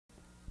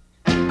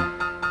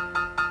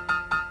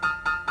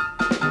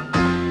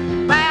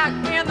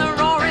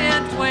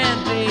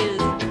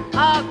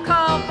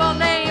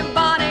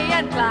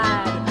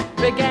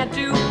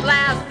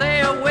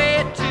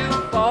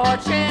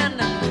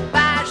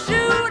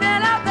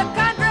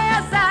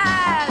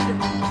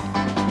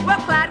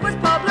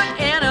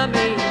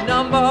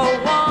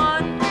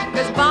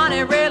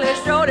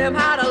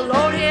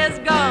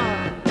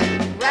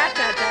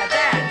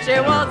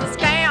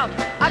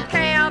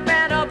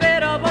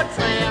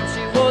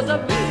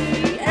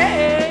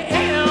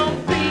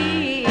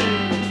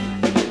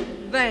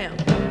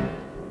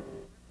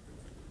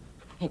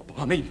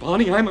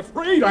Bonnie, I'm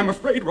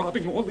afraid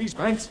robbing all these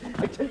banks.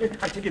 I tell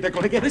you, they're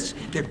gonna get us.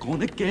 They're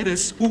gonna get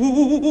us.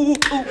 Ooh.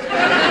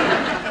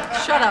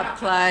 Shut up,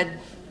 Clyde.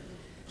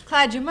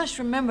 Clyde, you must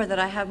remember that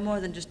I have more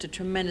than just a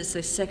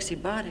tremendously sexy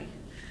body.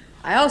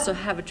 I also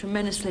have a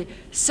tremendously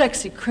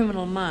sexy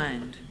criminal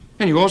mind.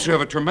 And you also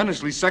have a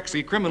tremendously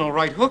sexy criminal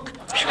right hook.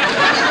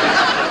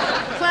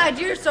 Clyde,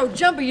 you're so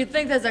jumpy you'd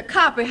think there's a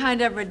cop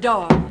behind every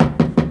door.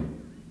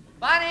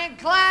 Bonnie and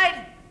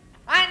Clyde,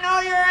 I know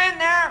you're in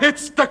there.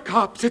 It's the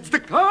cops. It's the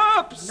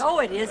cops. No,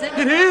 it isn't.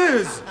 It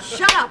is.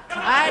 Shut up,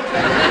 Clyde.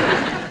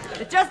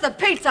 It's just the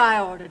pizza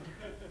I ordered.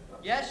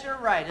 Yes, you're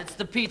right. It's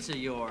the pizza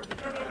you ordered.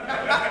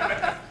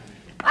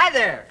 Hi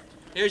there.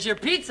 Here's your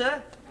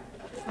pizza.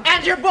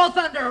 And you're both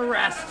under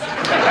arrest. All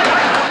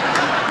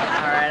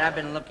right, I've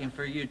been looking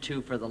for you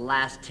two for the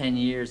last 10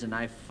 years, and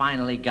I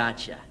finally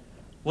got you.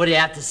 What do you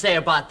have to say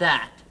about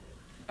that?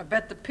 I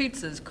bet the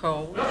pizza's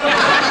cold.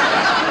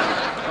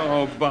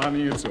 Oh,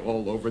 Bonnie, it's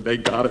all over. They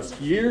got us.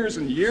 Years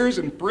and years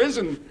in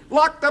prison.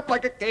 Locked up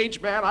like a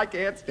cage man. I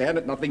can't stand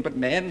it. Nothing but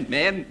men.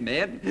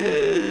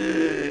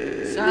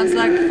 Sounds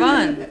like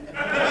fun.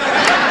 Shut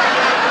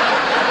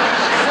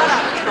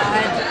up,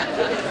 Clyde.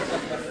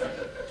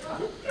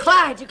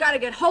 Clyde, you gotta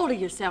get hold of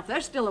yourself.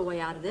 There's still a way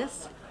out of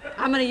this.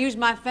 I'm gonna use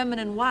my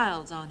feminine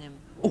wiles on him.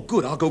 Oh,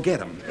 good. I'll go get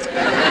him.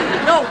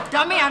 No,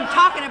 dummy, I'm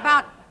talking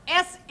about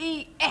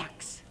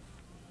S-E-X.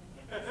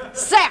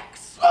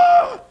 Sex.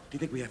 Do you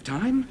think we have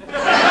time?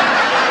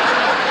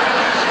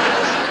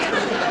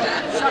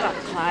 Shut up,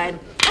 Clyde.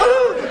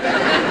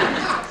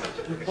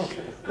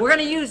 We're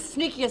gonna use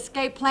Sneaky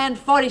Escape Plan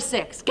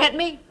 46. Get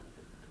me?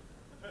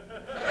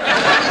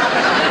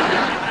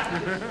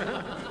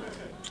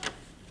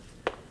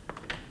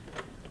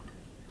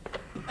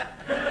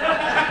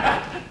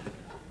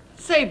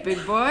 Say,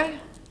 big boy,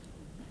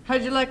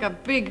 how'd you like a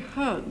big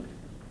hug?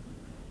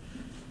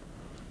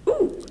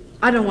 Ooh,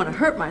 I don't want to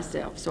hurt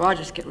myself, so I'll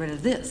just get rid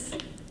of this.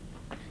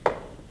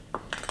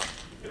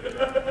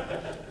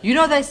 You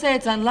know they say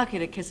it's unlucky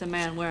to kiss a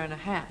man wearing a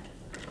hat.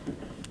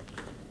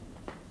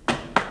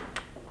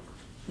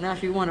 Now,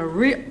 if you want to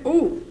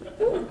ooh,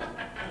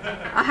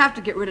 I have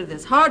to get rid of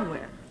this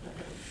hardware.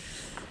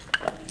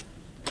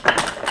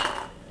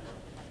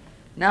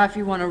 Now, if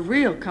you want a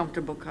real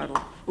comfortable cuddle,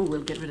 ooh,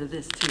 we'll get rid of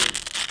this, too.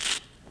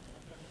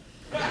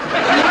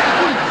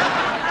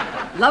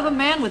 Love a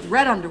man with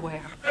red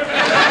underwear.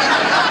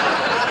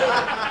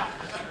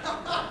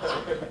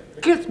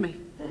 Kiss me.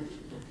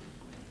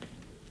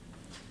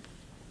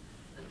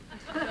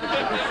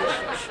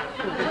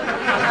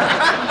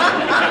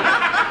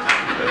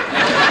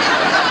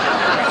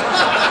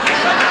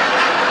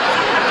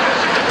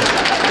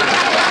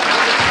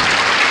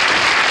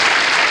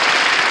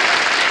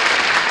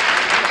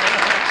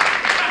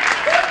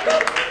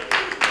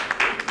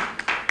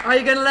 Are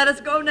you gonna let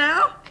us go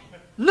now?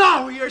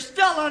 No, you're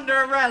still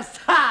under arrest.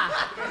 Ha!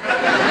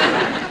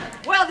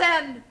 Well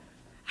then,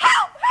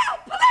 help!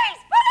 Police!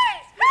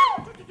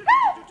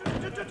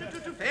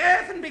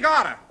 Faith and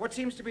begorra. What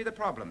seems to be the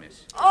problem,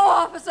 miss? Oh,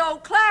 Officer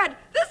O'Clad,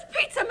 this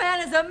pizza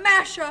man is a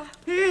masher.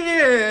 He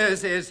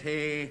is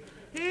he?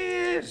 He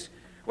is.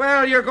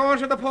 Well, you're going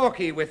to the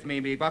pokey with me,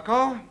 me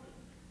bucko.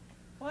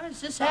 Why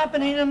is this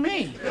happening to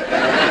me?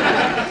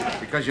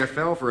 Because you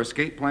fell for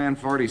escape plan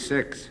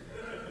 46.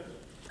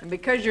 And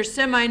because you're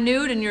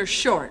semi-nude and you're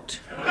short.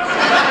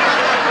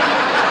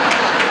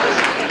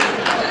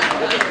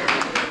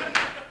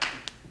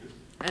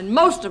 And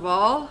most of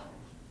all,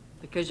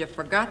 because you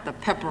forgot the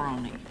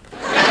pepperoni.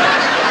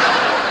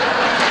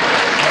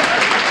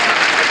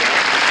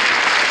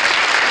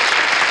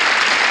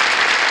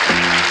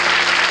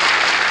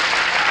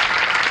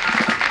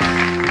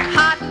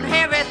 Hot and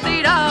heavy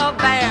Theta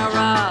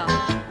Vera,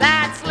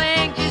 that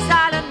slinky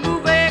silent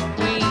movie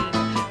queen.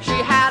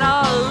 She had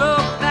a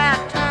look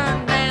that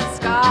turned men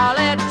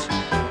scarlet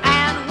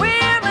and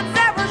women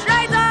several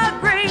shades of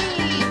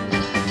green.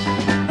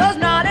 Those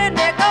naughty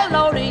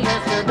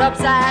Nickelodeons turned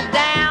upside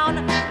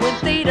down when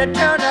Theta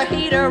turned her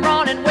heater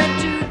on and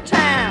went to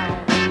town.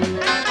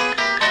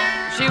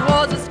 She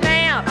was a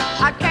scamp,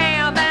 a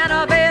camp, and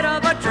a bit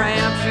of a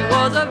tramp. She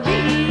was a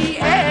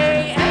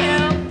V-A-M-P.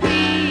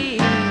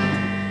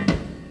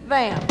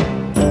 Vamp.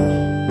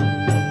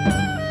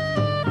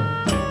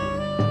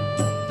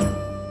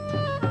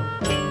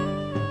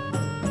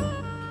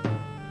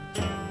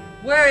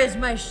 Where is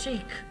my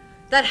chic?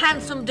 That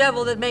handsome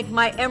devil that make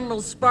my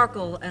emeralds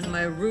sparkle and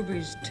my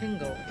rubies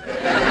tingle.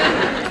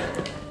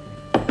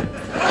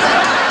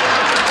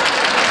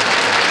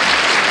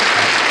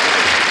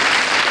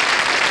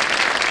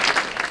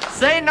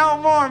 Say no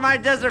more, my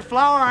desert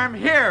flower, I'm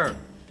here.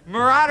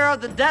 Marauder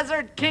of the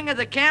desert, king of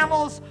the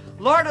camels,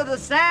 lord of the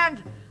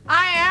sand,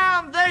 I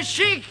am the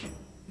Sheik.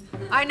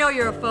 I know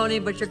you're a phony,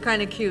 but you're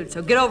kind of cute,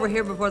 so get over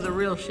here before the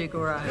real Sheik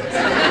arrives.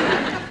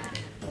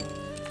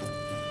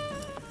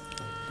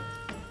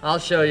 I'll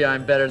show you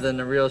I'm better than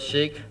the real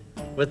Sheik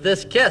with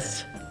this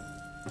kiss.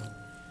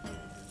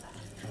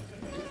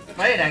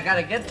 Wait, I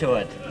gotta get to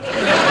it.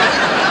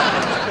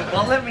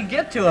 Well, let me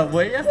get to it,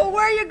 will you? Well,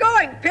 where are you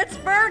going?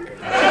 Pittsburgh?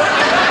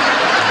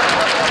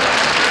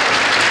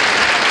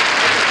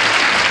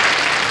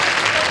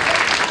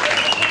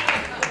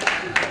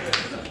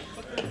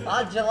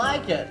 How'd you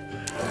like it?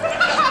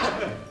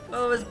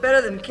 Well, it was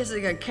better than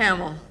kissing a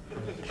camel,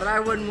 but I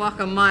wouldn't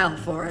walk a mile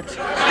for it.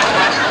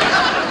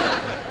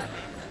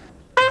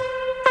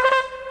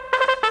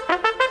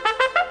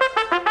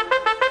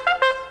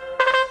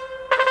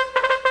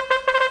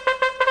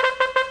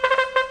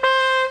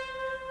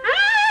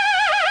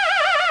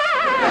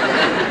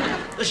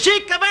 The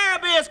Sheik of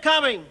Araby is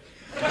coming.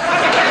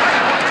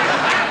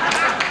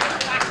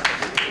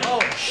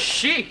 Oh,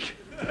 chic.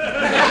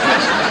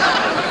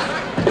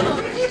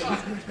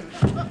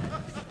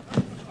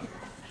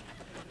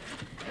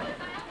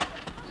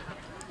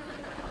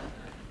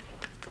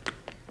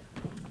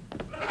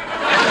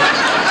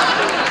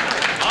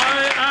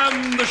 I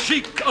am the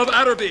Sheik of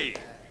Araby,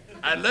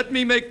 and let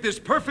me make this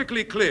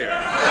perfectly clear.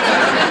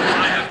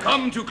 I have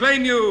come to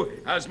claim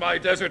you as my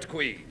desert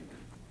queen.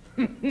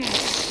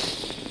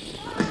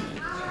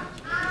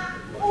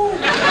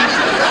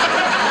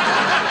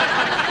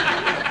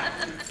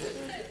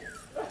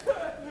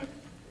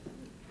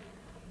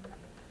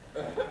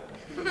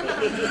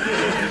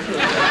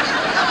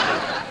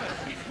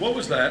 What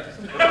was that?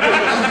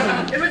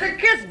 It was a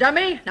kiss,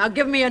 dummy. Now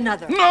give me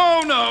another.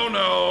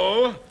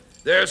 No.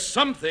 There's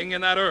something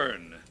in that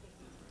urn.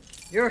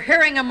 You're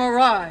hearing a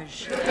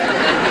mirage.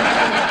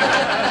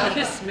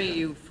 Kiss me,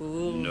 you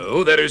fool.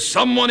 No, there is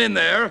someone in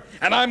there,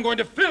 and I'm going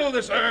to fill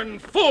this urn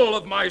full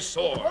of my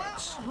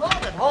swords.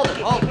 Hold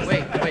it.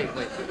 Wait.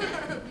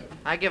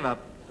 I give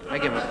up.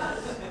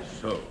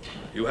 So,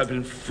 you have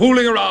been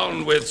fooling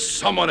around with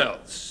someone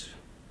else.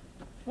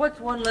 What's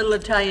one little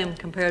Italian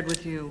compared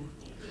with you?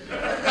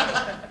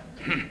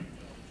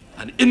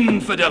 An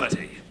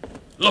infidelity.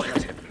 Look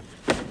at him.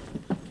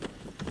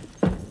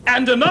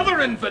 And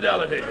another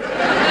infidelity.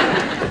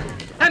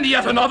 And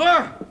yet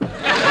another.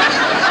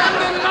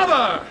 And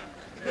another.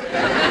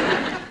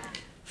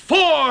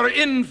 4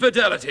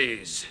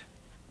 infidelities.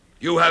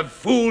 You have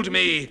fooled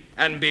me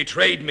and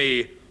betrayed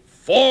me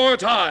 4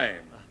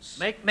 times.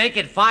 Make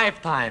it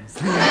 5 times.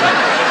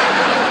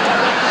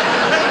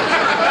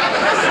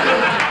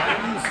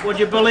 Would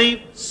you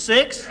believe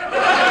 6?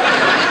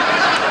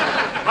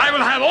 I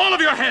will have all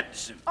of your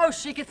heads. Oh,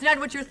 Sheik, it's not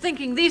what you're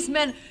thinking. These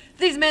men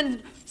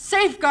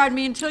safeguard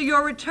me until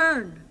your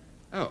return.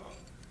 Oh,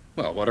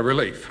 well, what a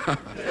relief.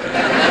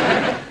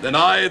 Then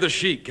I, the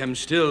Sheik, am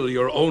still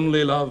your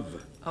only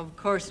love. Of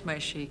course, my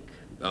Sheik.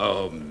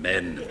 Oh,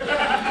 men.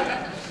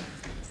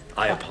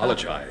 I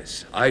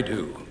apologize. I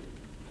do.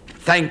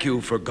 Thank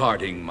you for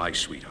guarding my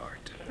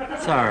sweetheart.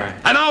 It's all right.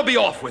 And I'll be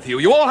off with you.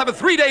 You all have a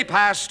 3-day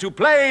pass to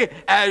play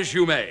as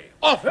you may.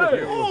 Off with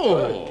you.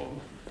 Oh.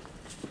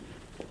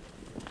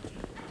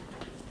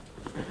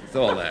 It's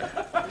all that.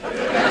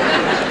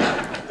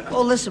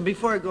 Oh, listen,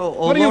 before I go...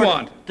 Oh, What do you Lord,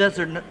 want?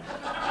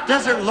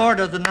 Desert Lord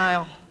of the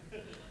Nile,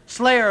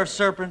 Slayer of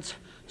Serpents,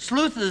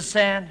 Sleuth of the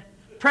Sand,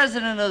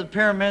 President of the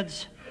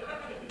Pyramids,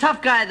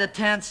 Tough Guy of the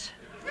Tents,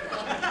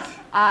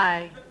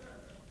 I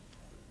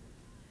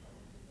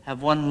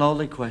have one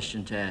lowly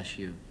question to ask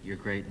you, Your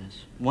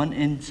Greatness. One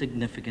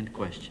insignificant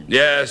question.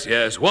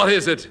 Yes. What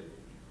is it?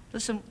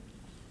 Listen,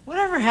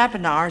 whatever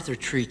happened to Arthur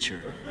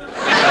Treacher?